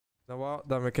Now what?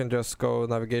 Then we can just go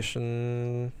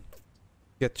navigation.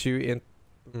 Get you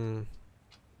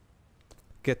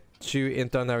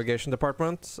into a navigation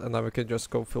department, and then we can just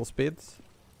go full speed.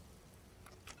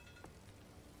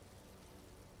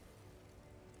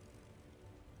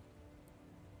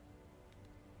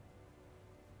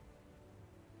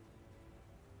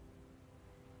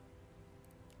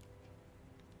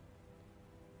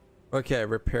 Okay,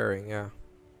 repairing, yeah.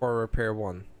 Or repair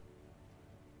 1.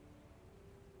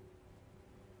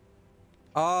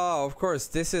 Oh, of course,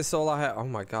 this is all I have. Oh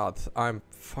my god, I'm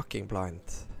fucking blind.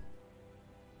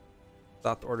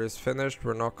 That order is finished.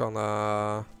 We're not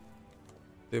gonna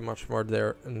do much more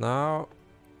there now.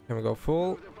 Can we go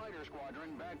full?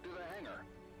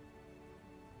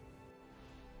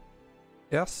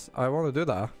 Yes, I want to do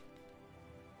that.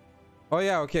 Oh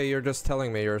yeah, okay, you're just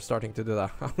telling me you're starting to do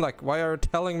that. I'm like, why are you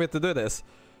telling me to do this?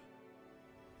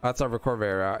 That's our recovery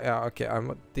area. Yeah, okay,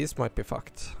 these might be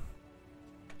fucked.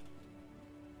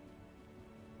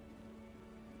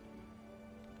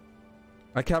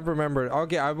 I can't remember.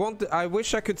 Okay, I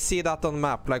wish I could see that on the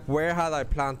map. Like, where had I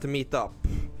planned to meet up?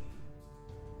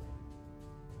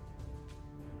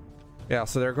 Yeah,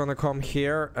 so they're gonna come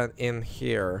here and in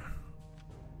here.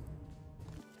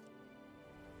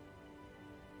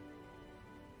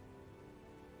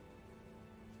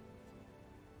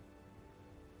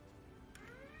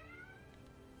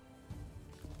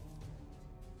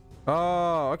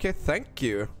 Oh, okay, thank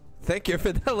you. Thank you,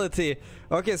 Fidelity.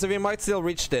 Okay, so we might still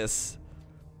reach this.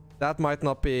 That might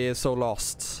not be so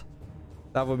lost.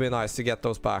 That would be nice to get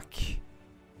those back.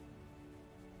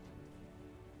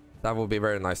 That would be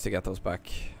very nice to get those back.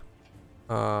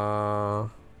 So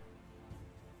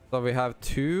we have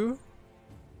 2.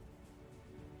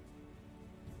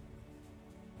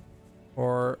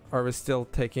 Or are we still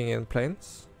taking in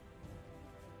planes?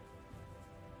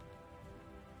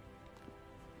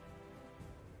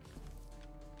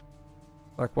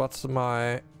 Like, what's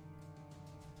my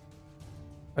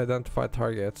identify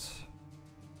targets?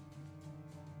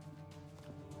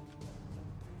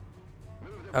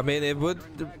 I mean, it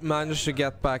would manage to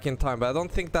get back in time, but I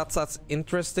don't think that's as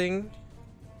interesting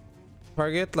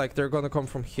target. Like, they're gonna come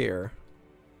from here.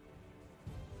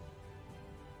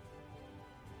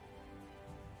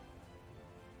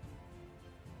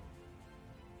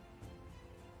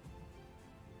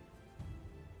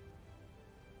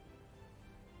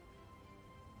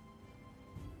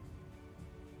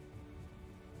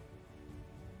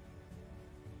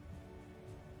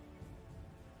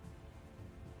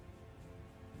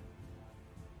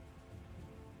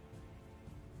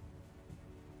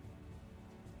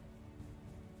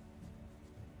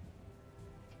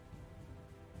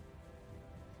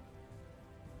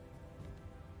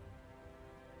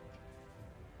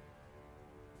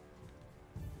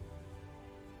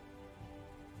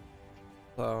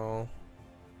 So,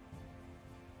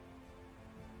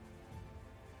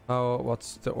 oh,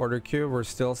 what's the order queue? We're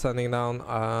still sending down.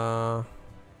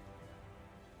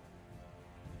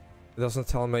 It doesn't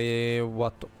tell me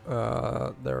what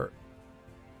they're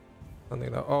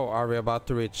sending down. Oh, are we about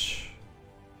to reach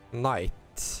night?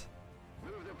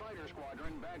 Move the fighter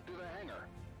squadron back to the hangar.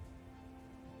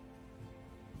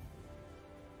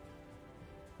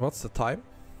 What's the time?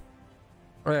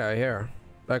 Oh yeah, here.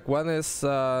 Like, when is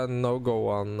no-go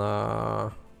on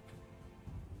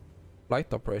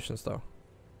flight operations, though?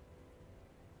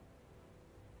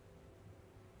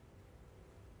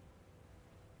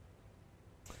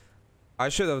 I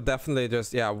should have definitely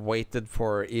just, yeah, waited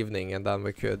for evening, and then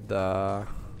we could... Oh,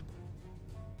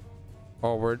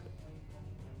 we're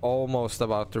almost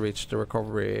about to reach the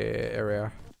recovery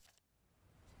area.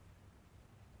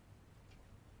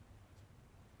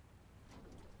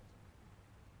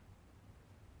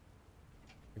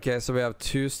 Okay, so we have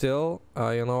 2 still.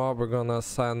 You know what? We're gonna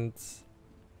send...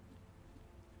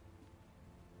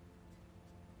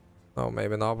 Oh,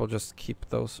 maybe not. We'll just keep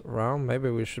those around. Maybe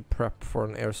we should prep for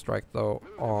an airstrike, though,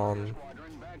 on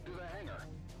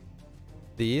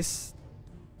these.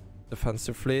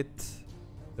 Defensive fleet.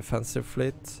 Defensive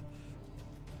fleet.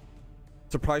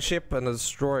 Supply ship and a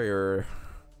destroyer.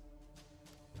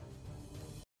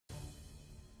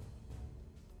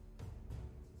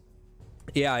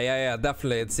 Yeah,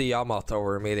 definitely. It's the Yamato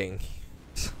we're meeting.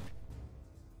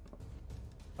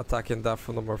 Attacking depth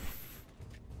number...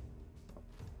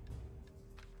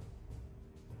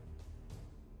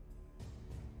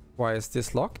 Why is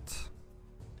this locked?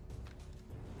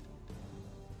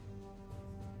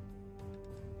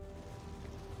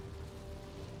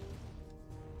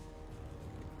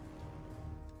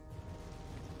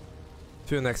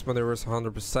 Two next maneuvers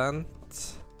 100%.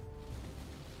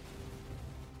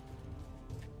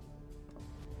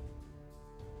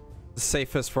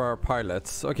 safest for our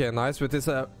pilots. Okay, nice. With this,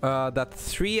 that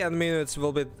 3 enemy units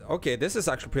will be... Okay, this is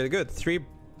actually pretty good. 3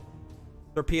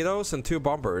 torpedoes and 2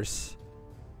 bombers.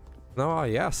 No,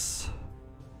 yes.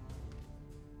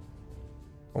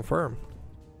 Confirm.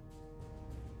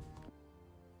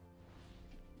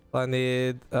 I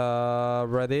need,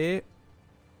 ready.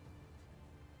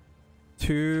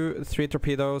 3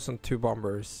 torpedoes and 2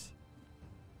 bombers.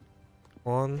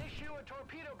 1,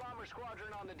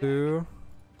 2,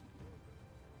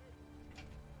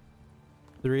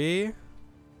 3.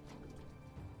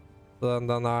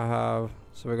 Then I have...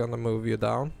 So we're gonna move you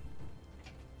down.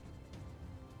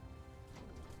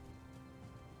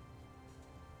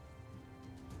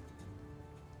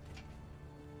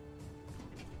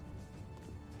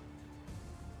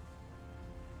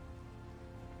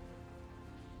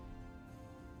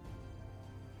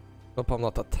 Hope I'm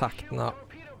not attacked now.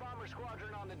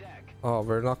 Oh,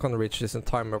 we're not gonna reach this in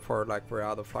time before, like, we're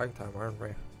out of flying time, aren't we?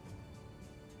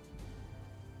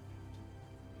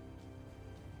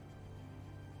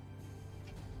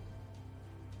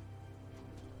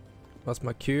 That's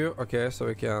my cue. Okay, so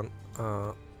we can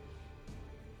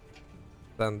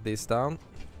send these down.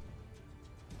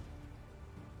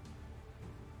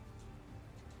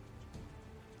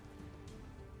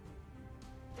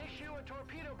 Issue a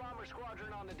torpedo bomber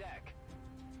squadron on the deck.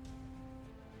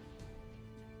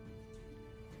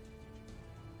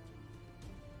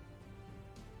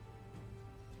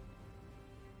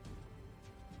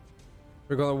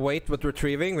 We're gonna wait with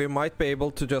retrieving. We might be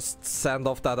able to just send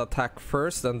off that attack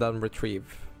first and then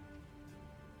retrieve.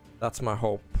 That's my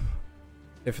hope.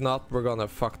 If not, we're gonna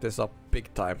fuck this up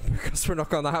big time because we're not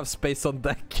gonna have space on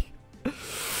deck.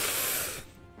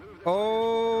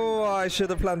 Oh, I should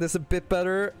have planned this a bit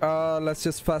better. Let's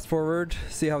just fast forward,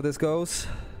 see how this goes.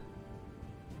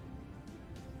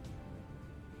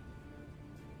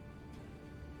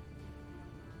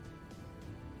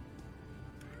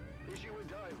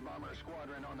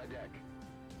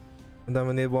 And then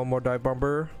we need 1 more dive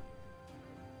bomber.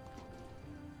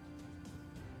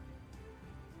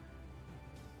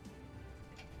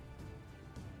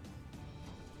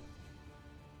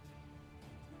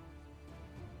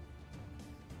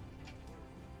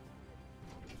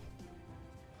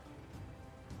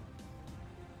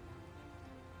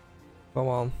 Come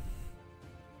on.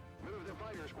 Move the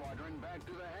fighter squadron back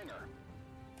to the hangar.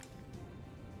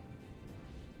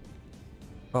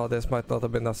 Oh, this might not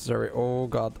have been necessary. Oh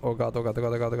god, oh god, oh god, oh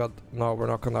god, oh god, oh god. No, we're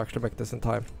not gonna actually make this in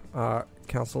time.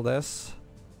 Cancel this.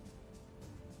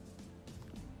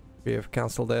 We have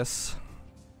canceled this.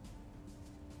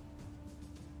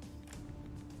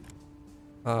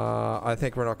 I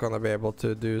think we're not gonna be able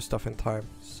to do stuff in time,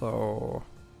 so...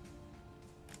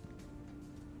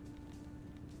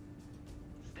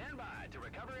 Stand by to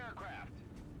recover aircraft.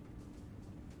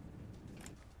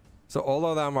 So all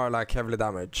of them are like heavily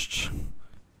damaged.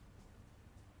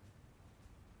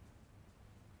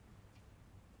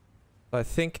 I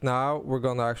think now we're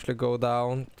gonna actually go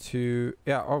down to...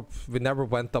 Yeah, oh, we never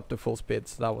went up to full speed,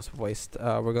 so that was a waste.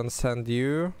 We're gonna send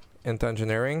you into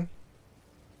engineering.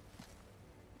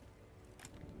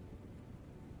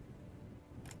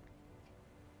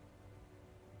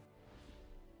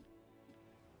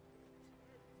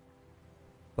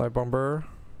 Dive bomber.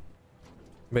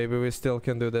 Maybe we still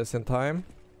can do this in time.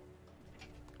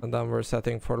 And then we're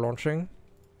setting for launching.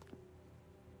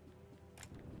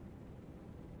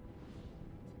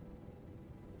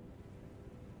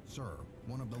 Sir,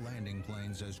 one of the landing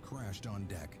planes has crashed on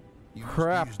deck. You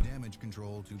Crap. must use damage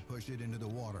control to push it into the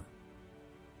water.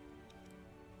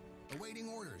 Awaiting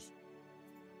orders.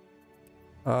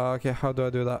 Okay, how do I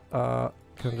do that?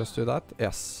 Can I just do that?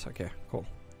 Yes, okay, cool.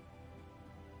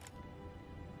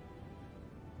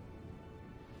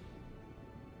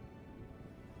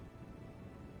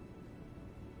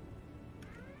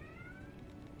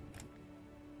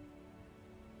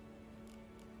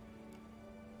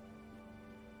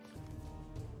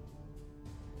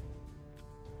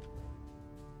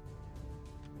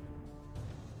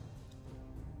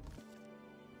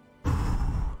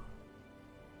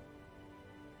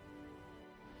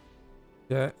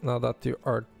 Okay, now that you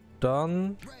are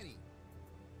done, Ready.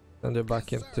 then you're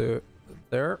back into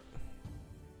there.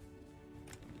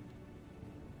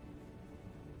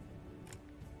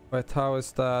 Wait, how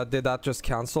is the... Did that just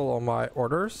cancel all my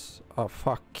orders? Oh,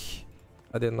 fuck.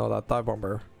 I didn't know that. Dive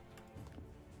bomber.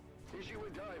 Issue a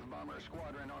dive bomber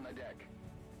squadron on the deck.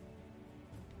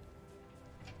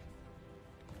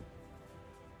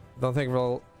 Don't think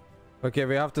we'll... Okay,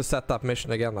 we have to set that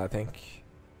mission again, I think.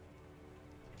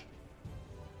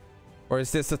 Or is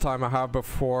this the time I have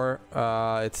before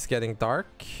it's getting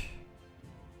dark?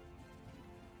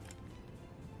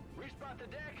 got the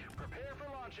deck. Prepare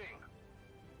for launching.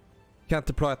 Can't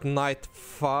deploy at night.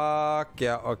 Fuck.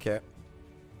 Yeah, okay.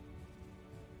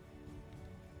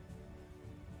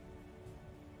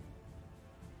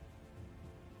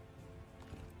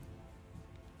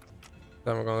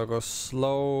 Then we're gonna go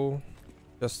slow.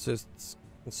 Just to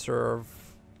conserve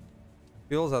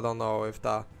fuels. I don't know if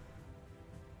that...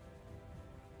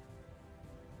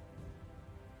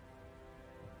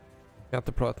 Can't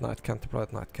deploy at night, can't deploy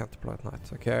at night, can't deploy at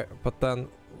night. Okay, but then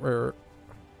we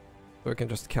can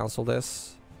just cancel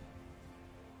this.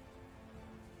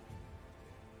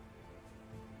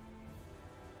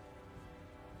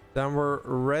 Then we're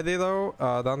ready though.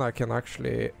 Then I can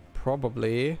actually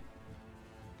probably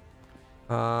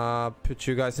put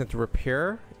you guys into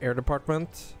repair, air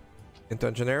department, into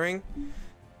engineering.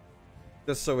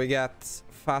 Just so we get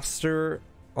faster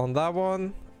on that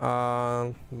one.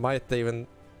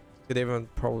 Could even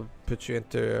probably put you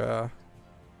into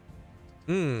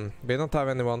we don't have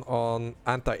anyone on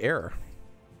anti-air.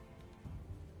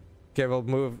 Okay, we'll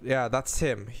move. Yeah, that's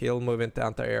him. He'll move into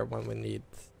anti-air when we need.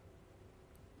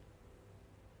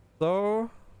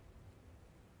 So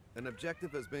An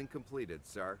objective has been completed,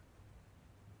 sir.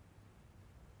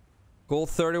 goal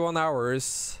 31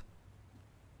 hours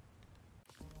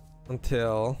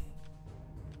until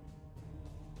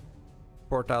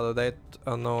port out of date,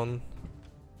 unknown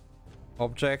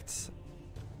objects.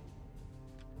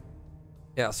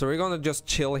 Yeah, so we're gonna just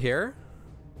chill here.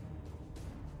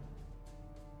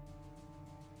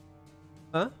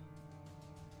 Huh?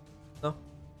 No.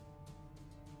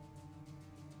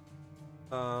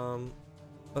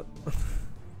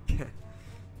 Okay.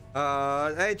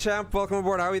 Hey champ, welcome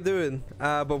aboard. How are you doing?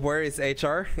 But where is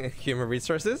HR? Human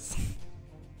resources?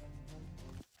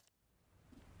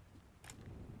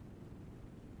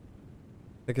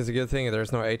 I think it's a good thing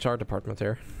there's no HR department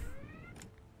here.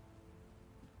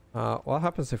 What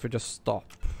happens if we just stop?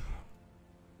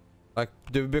 Like,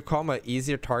 do we become an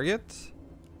easier target?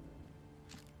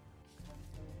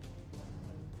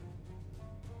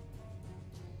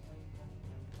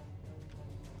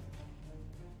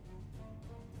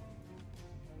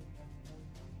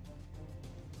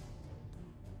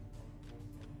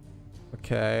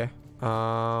 Okay.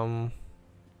 I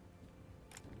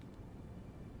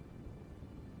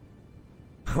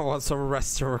want some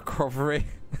rest and recovery.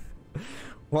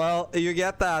 Well, you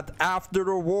get that after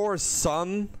the war,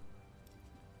 son.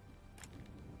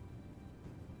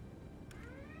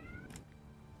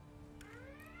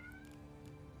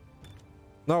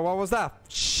 No, what was that?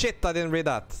 Shit, I didn't read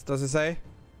that. Does it say?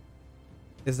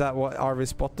 Is that what RV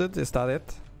spotted? Is that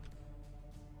it?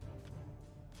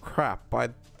 Crap, I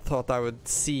thought I would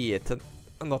see it and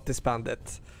not disband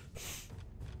it.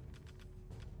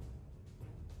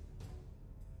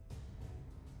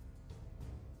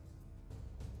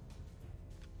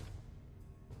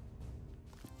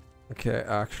 Okay,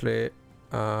 actually,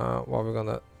 what we're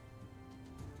gonna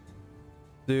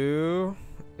do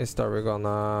is that we're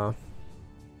gonna...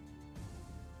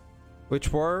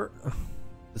 Which war?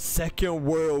 The Second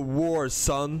World War,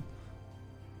 son!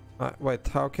 Wait,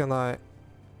 how can I...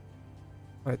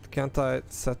 Wait, can't I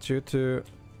set you to...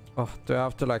 Oh, do I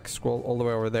have to like scroll all the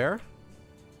way over there?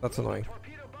 That's annoying.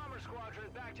 Torpedo bomber squadron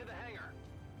back to the hangar.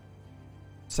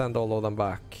 Send all of them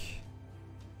back.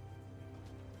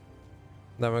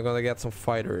 Then we're gonna get some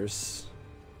fighters.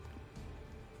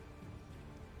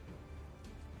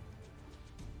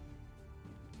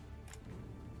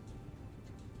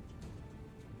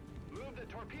 Move the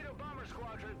torpedo bomber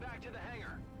squadron back to the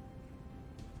hangar.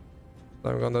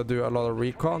 Then we're gonna do a lot of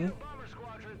recon. Torpedo bomber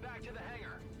squadron back to the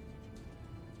hangar.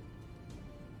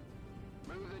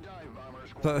 Move the dive bomber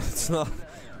squadron It's back not. to the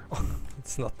hangar.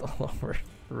 It's not all over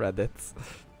Reddit.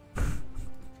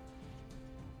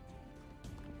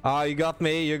 Ah, you got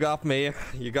me, you got me.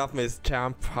 You got me,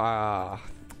 champ. I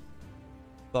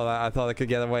thought I could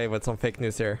get away with some fake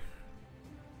news here.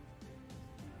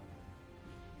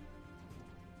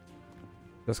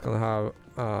 Just gonna have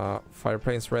fire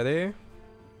planes ready.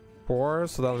 4,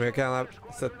 so then we can have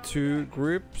set 2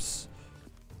 groups.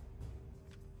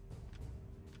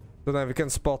 So then we can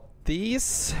spot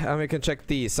these and we can check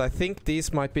these. I think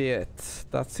these might be it.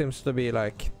 That seems to be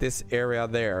like this area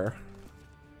there.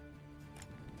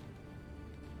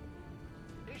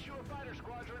 Issue a fighter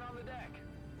squadron on the deck.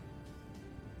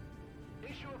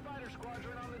 Issue a fighter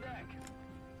squadron on the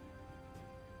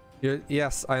deck.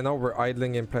 Yes, I know we're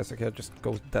idling in place. Okay, just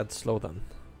go dead slow then.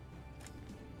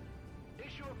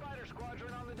 Issue a fighter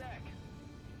squadron on the deck.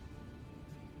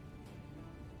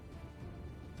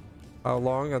 How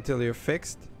long until you're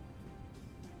fixed?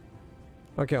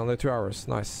 Okay, only 2 hours.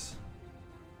 Nice.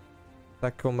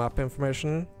 Tactical map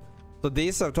information. So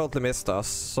these have totally missed us.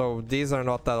 So these are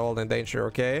not that all in danger,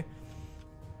 okay?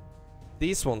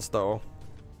 These ones though.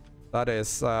 That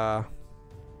is by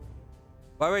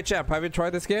the way, champ, have you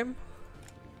tried this game?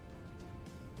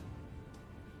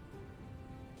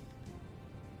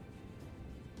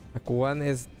 Like when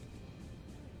is...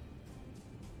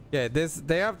 Yeah, this,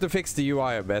 they have to fix the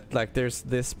UI a bit. Like there's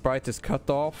this sprite is cut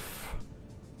off.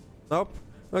 Nope.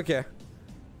 Okay.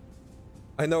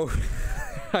 I know.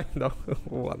 I know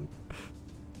one.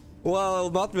 Well,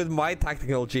 not with my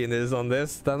tactical genius on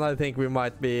this. Then I think we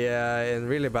might be in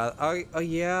really bad. Oh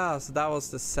yeah, so that was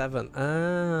the 7.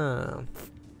 Ah.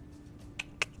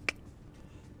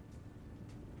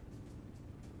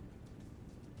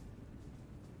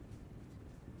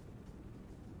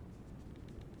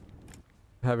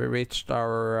 Have we reached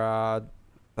our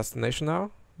destination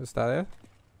now? Is that it?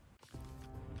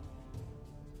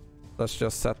 Let's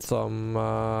just set some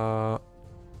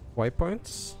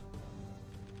waypoints.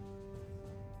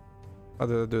 How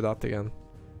did I do that again?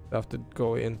 I have to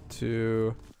go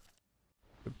into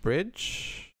the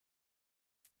bridge.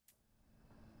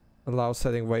 Allow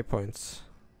setting waypoints.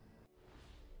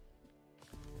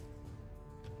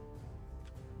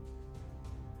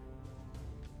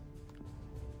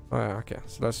 Oh yeah, okay.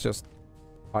 So let's just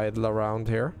idle around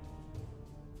here.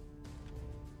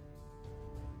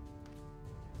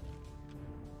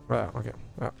 Oh, yeah, okay.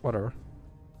 Yeah, whatever.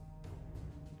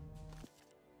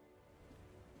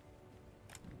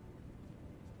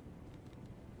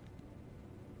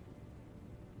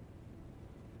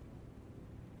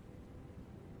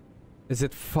 Is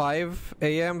it 5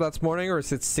 AM that's morning or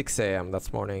is it 6 AM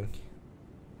that's morning?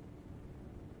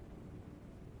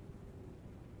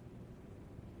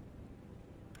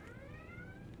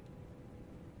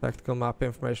 Tactical map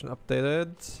information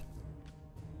updated.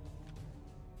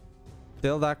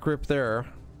 Still that group there.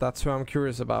 That's who I'm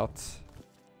curious about.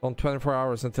 On 24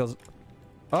 hours until...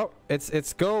 Oh,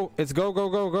 it's go. It's go, go,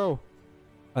 go, go.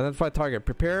 Identify target.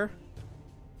 Prepare.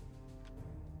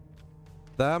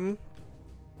 Them.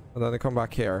 And then they come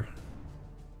back here.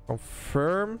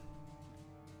 Confirm.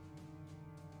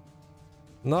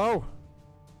 No.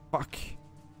 Fuck.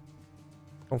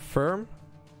 Confirm.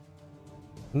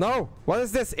 No. What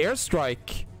is this?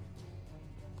 Airstrike.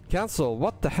 Cancel.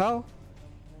 What the hell?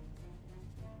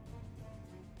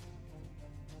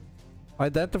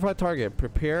 Identify target.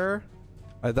 Prepare.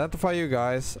 Identify you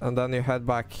guys. And then you head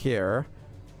back here.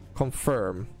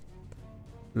 Confirm.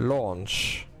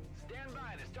 Launch. Stand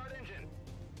by to start engine.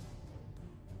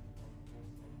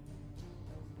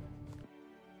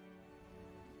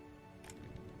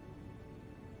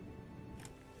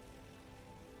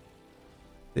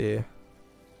 The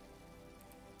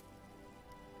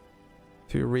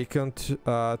to recon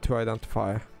to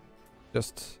identify.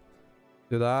 Just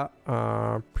do that.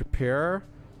 Prepare.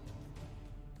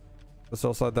 Let's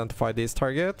also identify these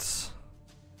targets.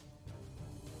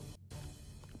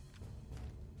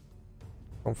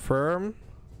 Confirm.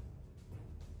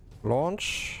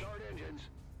 Launch. Start engines.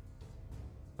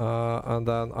 And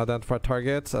then identify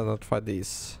targets. Identify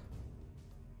these.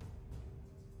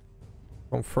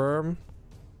 Confirm.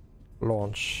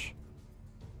 Launch.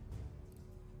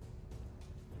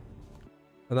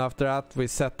 And after that we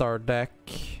set our deck.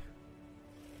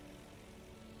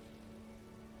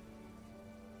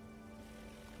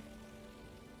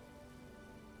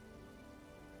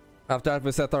 After that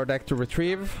we set our deck to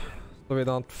retrieve, so we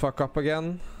don't fuck up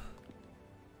again.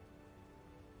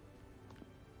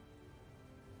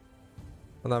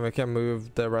 And then we can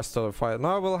move the rest of the fight.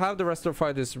 No, we'll have the rest of the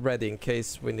fighters ready in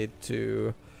case we need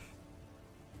to...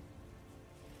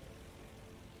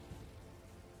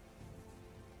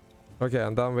 Okay,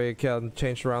 and then we can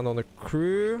change around on the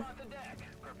crew. Spot the deck.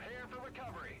 Prepare for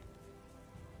recovery.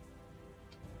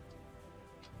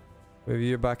 Move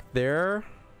you back there.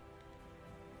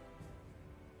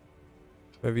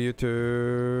 Move you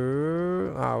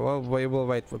to... Ah, well, we will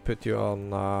wait. We'll put you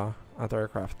on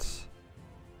anti-aircraft.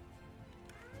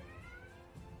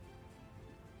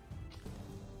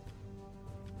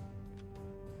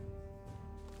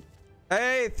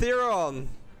 Hey, Theron!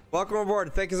 Welcome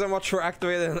aboard. Thank you so much for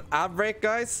activating an ad break,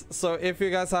 guys. So if you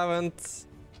guys haven't...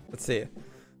 Let's see.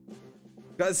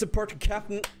 Guys, support the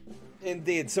captain.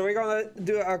 Indeed. So we're gonna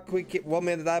do a quick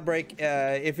 1-minute ad break.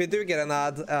 If you do get an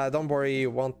ad, don't worry,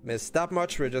 you won't miss that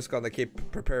much. We're just gonna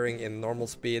keep preparing in normal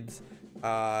speed.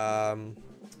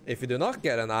 If you do not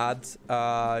get an ad,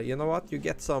 you know what? You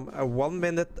get some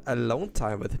 1-minute alone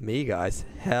time with me, guys.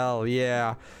 Hell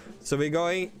yeah. So we're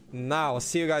going now.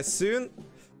 See you guys soon.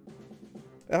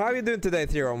 How are you doing today,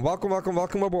 Theron? Welcome, welcome,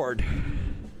 welcome aboard.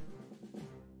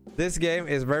 This game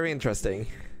is very interesting.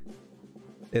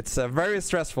 It's very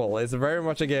stressful. It's very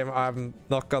much a game I'm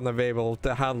not gonna be able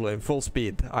to handle in full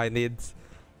speed. I need...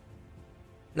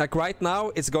 Like right now,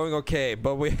 it's going okay,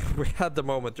 but we had the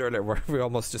moment earlier where we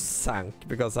almost just sank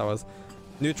because I was...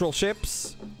 Neutral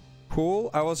ships. Cool.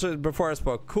 I was... Before I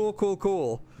spoke. Cool, cool,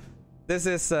 cool. This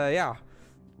is, yeah.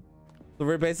 So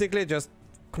we're basically just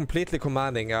completely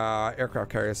commanding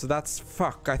aircraft carriers. So that's...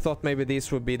 Fuck, I thought maybe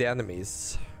these would be the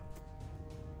enemies.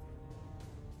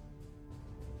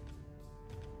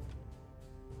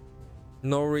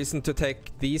 No reason to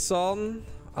take these on.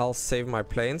 I'll save my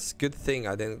planes. Good thing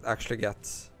I didn't actually get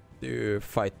to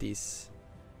fight these.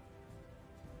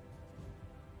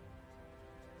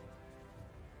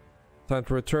 Time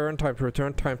to return, time to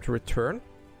return, time to return.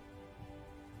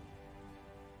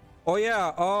 Oh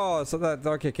yeah, oh, so that,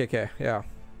 okay, okay, okay, yeah.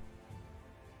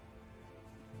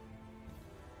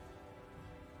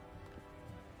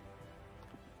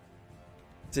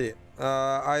 See,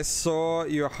 I saw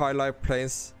you highlight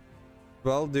planes.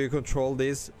 Well, do you control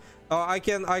these? I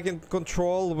can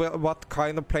control what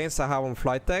kind of planes I have on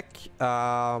flight deck,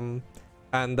 and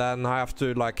then I have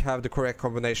to like have the correct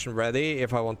combination ready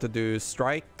if I want to do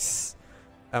strikes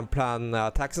and plan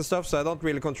attacks and stuff. So I don't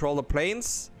really control the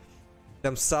planes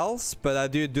themselves, but I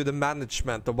do the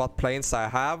management of what planes I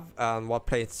have and what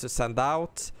planes to send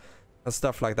out and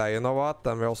stuff like that. You know what?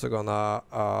 Then we're also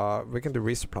gonna we can do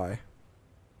resupply.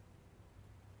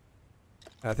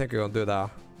 I think we're gonna do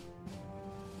that.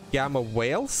 Gamma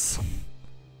whales?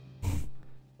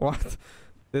 What?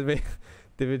 Did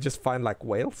we just find like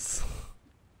whales?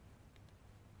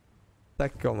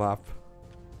 That come up.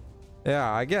 Yeah,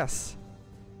 I guess.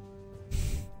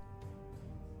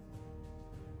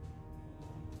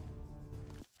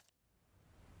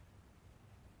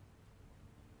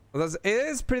 It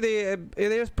is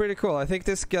pretty cool. I think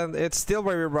this can, it's still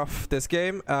very rough, this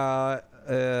game.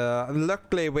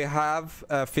 Luckily we have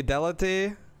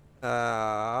fidelity. Did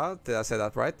I say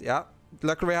that right? Yeah.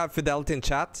 Luckily we have fidelity in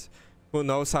chat who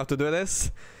knows how to do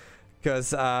this,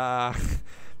 because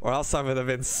or else I would have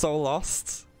been so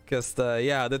lost. Because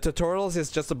yeah, the tutorials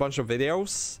is just a bunch of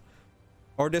videos,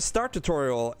 or the start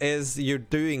tutorial is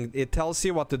it tells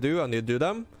you what to do and you do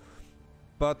them,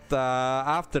 but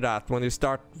after that, when you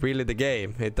start really the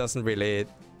game, it doesn't really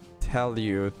tell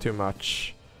you too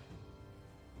much.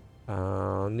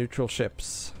 Neutral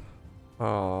ships.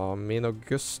 Oh, Mino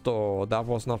Gusto. That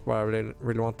was not what I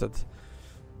really wanted.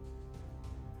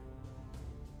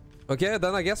 Okay,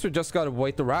 then I guess we just gotta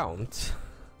wait around.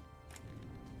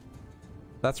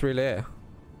 That's really it.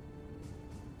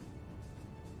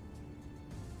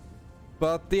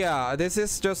 But yeah, this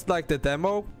is just like the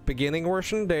demo beginning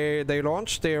version they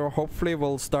launched. They hopefully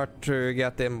will start to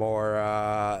get in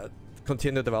more,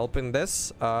 continue developing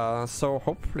this. So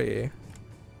hopefully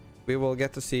we will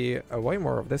get to see way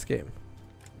more of this game.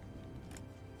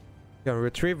 We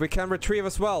can retrieve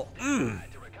as well.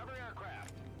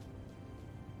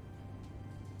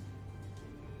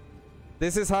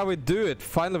 This is how we do it.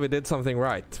 Finally we did something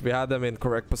right. We had them in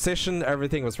correct position,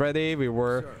 everything was ready, we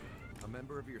were... Sir, a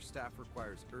member of your staff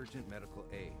requires urgent medical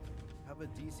aid. Have a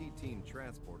DC team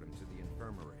transport him to the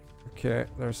infirmary.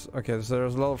 Okay, so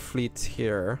there's a lot of fleets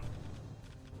here.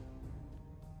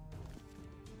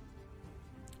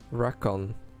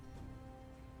 Recon.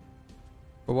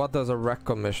 But what does a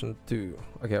recon mission do?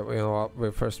 Okay, well, you know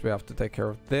what? First we have to take care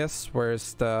of this.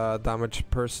 Where's the damaged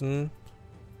person?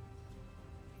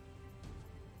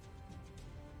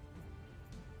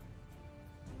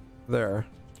 There.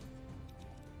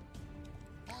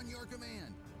 On your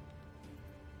command.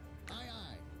 Aye,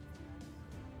 aye.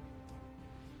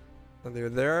 And they're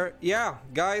there. Yeah,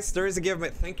 guys, there is a giveaway.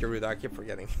 Thank you, Ruda. I keep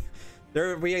forgetting.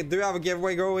 We do have a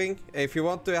giveaway going. If you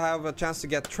want to have a chance to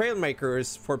get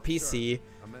Trailmakers for PC, Sir,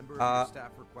 a member of your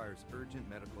staff requires urgent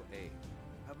medical aid.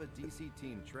 Have a DC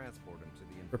team transport him to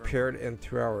the infirmary. repaired in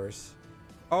 2 hours.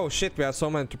 Oh shit, we have so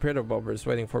many torpedo bombers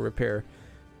waiting for repair.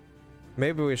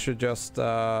 Maybe we should just do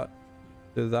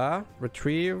that.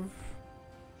 Retrieve.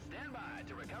 Stand by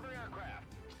to recover aircraft.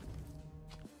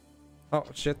 Oh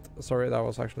shit, sorry, that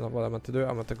was actually not what I meant to do.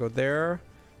 I meant to go there.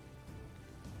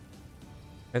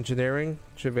 Engineering.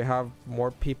 Should we have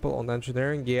more people on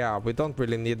engineering? Yeah, we don't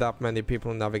really need that many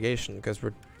people in navigation because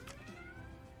we're...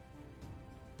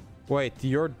 Wait,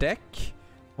 your deck?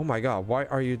 Oh my god, why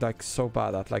are you like so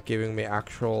bad at like giving me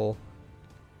actual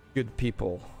good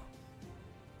people?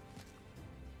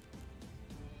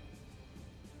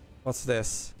 What's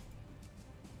this?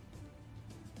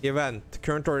 Event.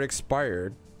 Current order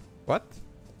expired. What?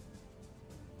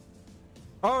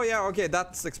 Oh yeah, okay,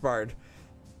 that's expired.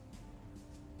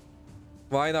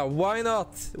 Why not? Why not?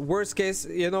 Worst case,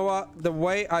 you know what? The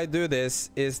way I do this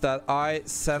is that I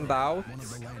send out... One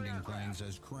of the landing planes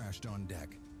has crashed on deck.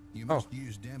 You must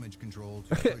use damage control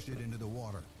to push it into the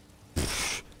water.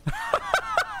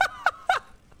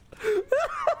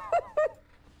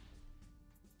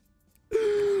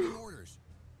 Orders.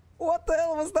 What the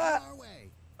hell was that? Our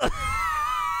way.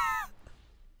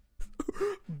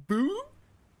 Boom?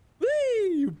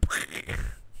 Whee!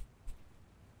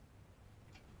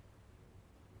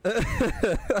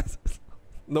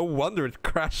 No wonder it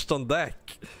crashed on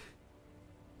deck.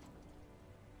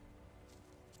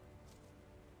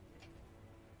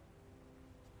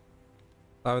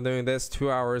 I'm doing this 2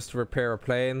 hours to repair a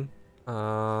plane.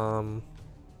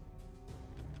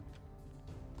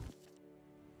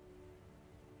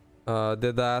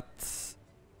 Did that?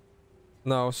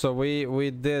 No, so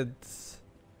we did.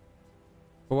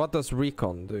 What does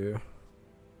recon do?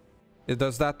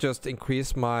 Does that just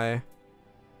increase my...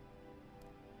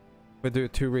 We do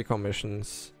 2 recon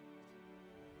missions.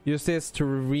 Use this to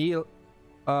reveal...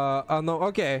 no,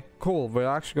 okay, cool. We're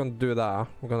actually gonna do that.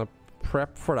 We're gonna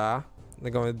prep for that. We're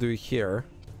gonna do here.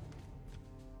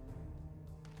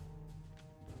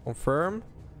 Confirm.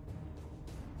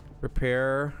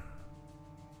 Prepare.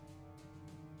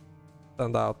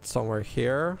 Send out somewhere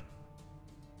here.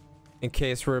 In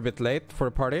case we're a bit late for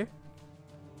the party.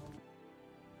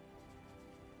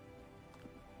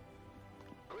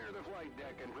 Clear the flight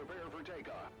deck and prepare for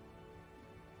takeoff.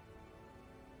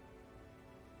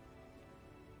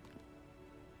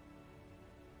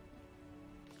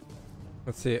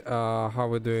 Let's see, how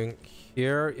we're doing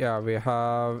here. Yeah, we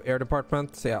have air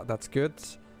department. So yeah, that's good.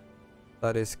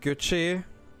 That is Gucci.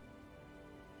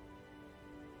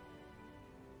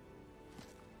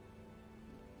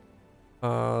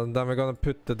 Then we're gonna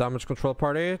put the damage control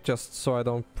party, just so I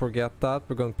don't forget that.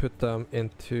 We're gonna put them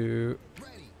into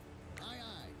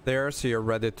there, so you're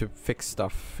ready to fix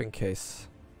stuff in case.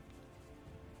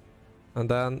 And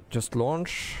then just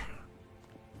launch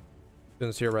as soon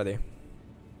as you're ready.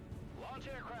 Launch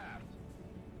aircraft.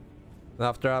 And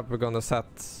after that, we're gonna set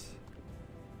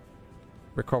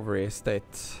recovery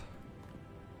state.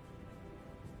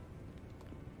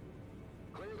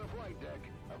 Clear the flight deck.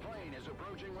 A plane is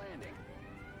approaching landing.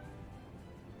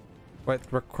 Wait,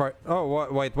 require...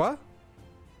 Oh, wait, what?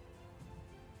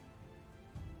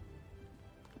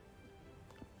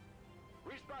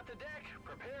 Respot the deck.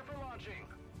 Prepare for launching.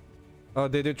 Oh,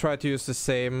 did you try to use the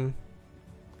same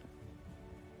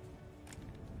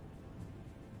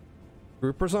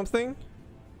group or something?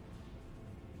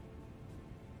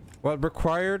 What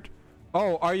required?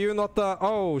 Oh, are you not the...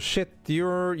 Oh, shit,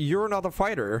 you're not a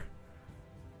fighter.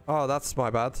 Oh, that's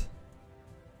my bad.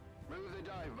 Move the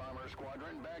dive bomber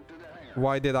squadron back to the hangar.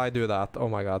 Why did I do that? Oh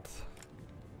my god.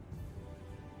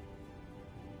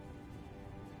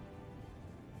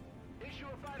 Issue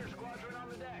a fighter squadron on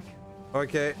the deck.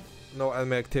 Okay, no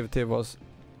enemy activity was...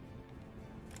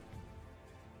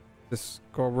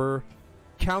 Discover...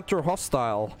 Counter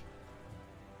hostile.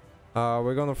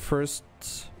 We're gonna first...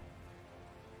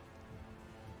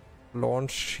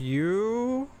 Launch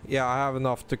you. Yeah, I have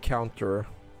enough to counter.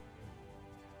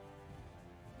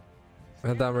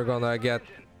 And then we're gonna get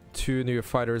 2 new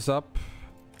fighters up.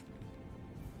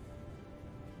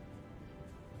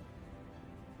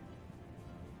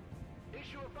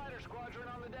 Issue a fighter squadron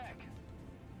on the deck.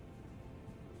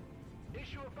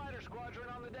 Issue a fighter squadron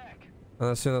on the deck.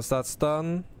 And as soon as that's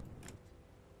done,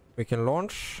 we can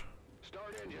launch.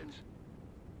 Start engines.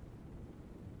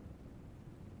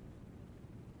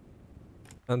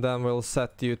 And then we'll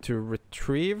set you to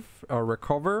retrieve or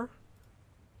recover.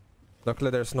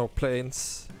 Luckily there's no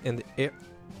planes in the air.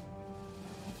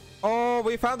 Oh,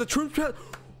 we found the troop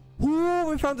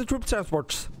we found the troop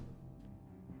transports.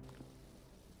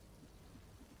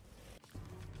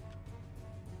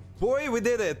 Boy, we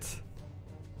did it.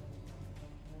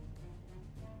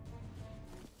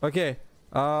 Okay.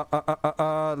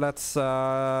 Let's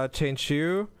change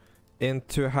you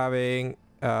into having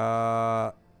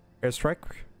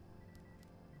airstrike.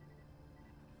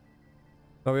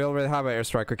 No, we already have an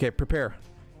airstrike. Okay, prepare.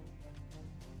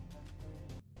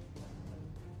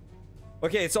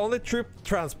 Okay, it's only troop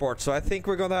transport, so I think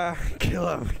we're gonna kill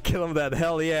him. Kill him then.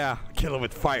 Hell yeah. Kill him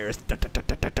with fires.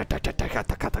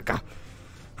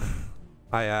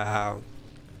 I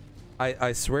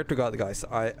swear to God, guys,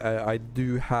 I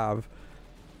do have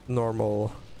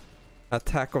normal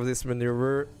attack of this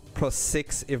maneuver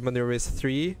 +6 if maneuver is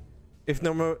 3. If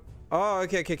normal... Oh,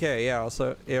 okay. Yeah,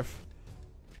 also if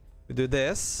we do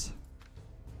this.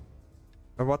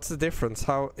 And what's the difference?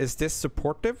 How is this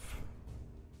supportive?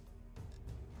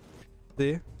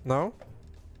 See? No?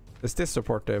 Is this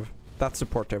supportive? That's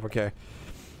supportive. Okay.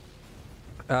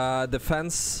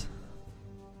 Defense.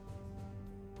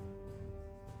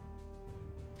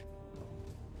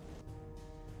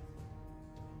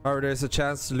 Or there's a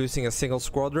chance losing a single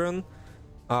squadron.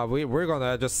 We're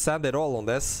gonna just send it all on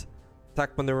this.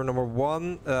 Attack maneuver number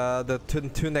 1. The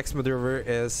two next maneuver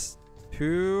is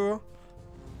 2.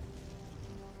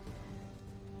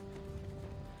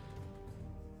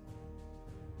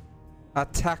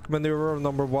 Attack maneuver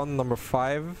number 1, number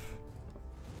 5.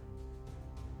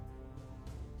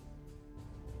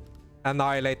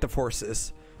 Annihilate the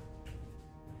forces.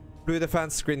 Blue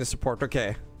defense, green is support.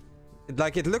 Okay.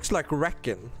 It looks like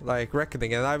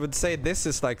reckoning, and I would say this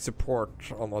is like support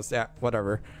almost. Yeah,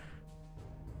 whatever.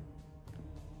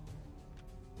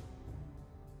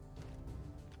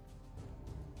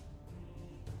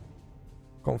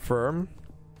 Confirm.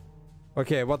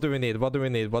 Okay, what do we need? What do we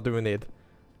need? What do we need?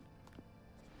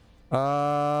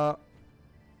 The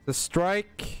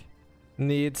strike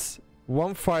needs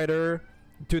 1 fighter,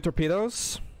 2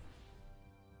 torpedoes.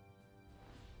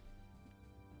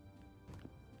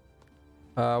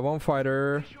 1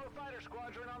 fighter,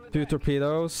 2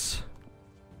 torpedoes,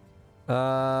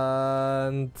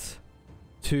 and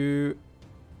 2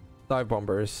 dive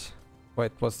bombers.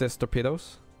 Wait, was this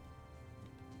torpedoes?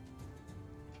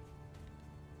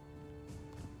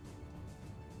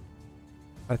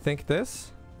 I think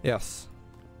this? Yes.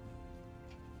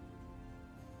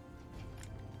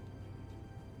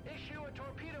 Issue a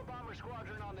torpedo bomber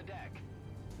squadron on the deck.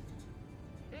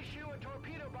 Issue a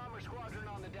torpedo bomber squadron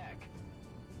on the deck.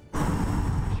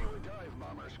 Issue a dive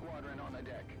bomber squadron on the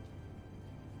deck.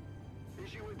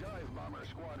 Issue a dive bomber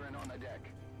squadron on the deck.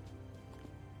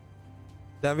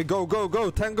 Then we go, go, go,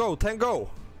 10 go, 10 go.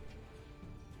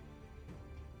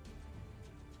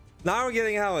 Now we're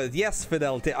getting out of it. Yes,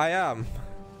 Fidelity, I am.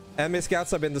 Enemy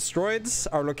scouts have been destroyed.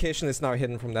 Our location is now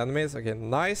hidden from the enemies. Okay,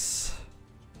 nice.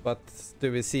 But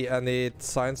do we see any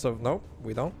signs of... No,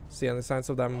 we don't see any signs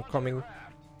of them coming.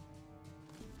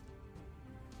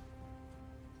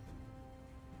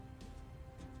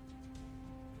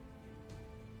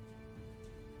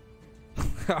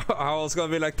 I was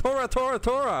gonna be like, Tora, Tora,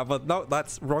 Tora! But no,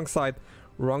 that's wrong side.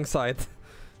 Wrong side.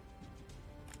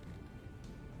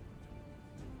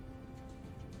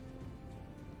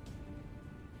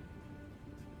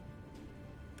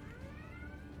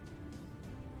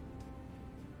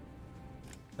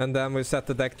 And then we set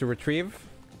the deck to retrieve.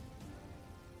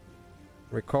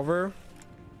 Recover.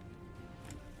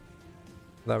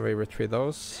 Then we retrieve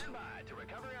those. Stand by to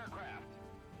recover aircraft.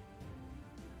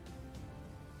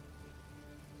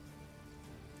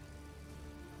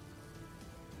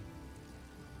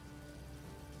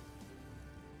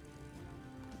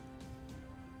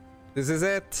 This is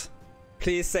it.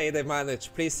 Please say they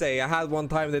managed. Please say. I had one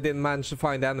time they didn't manage to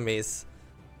find enemies.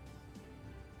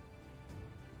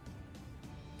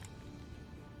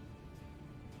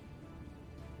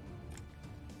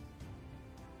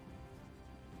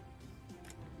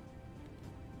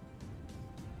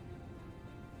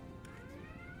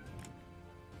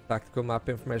 Tactical map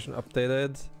information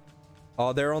updated.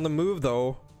 Oh, they're on the move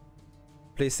though.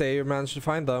 Please say you managed to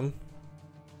find them.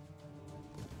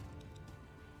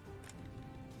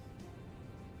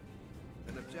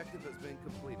 An objective has been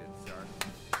completed, sir.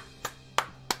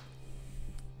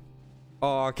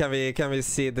 Oh, can we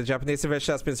see the Japanese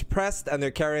division has been suppressed and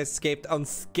your carrier escaped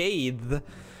unscathed.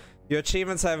 Your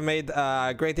achievements have made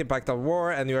a great impact on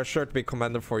war and you are sure to be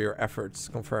commended for your efforts.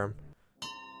 Confirm.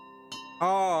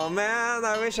 Oh man,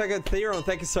 I wish I could. Theron,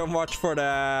 thank you so much for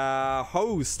the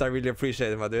host. I really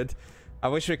appreciate it, my dude. I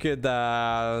wish we could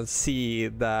see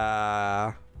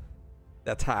the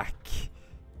attack.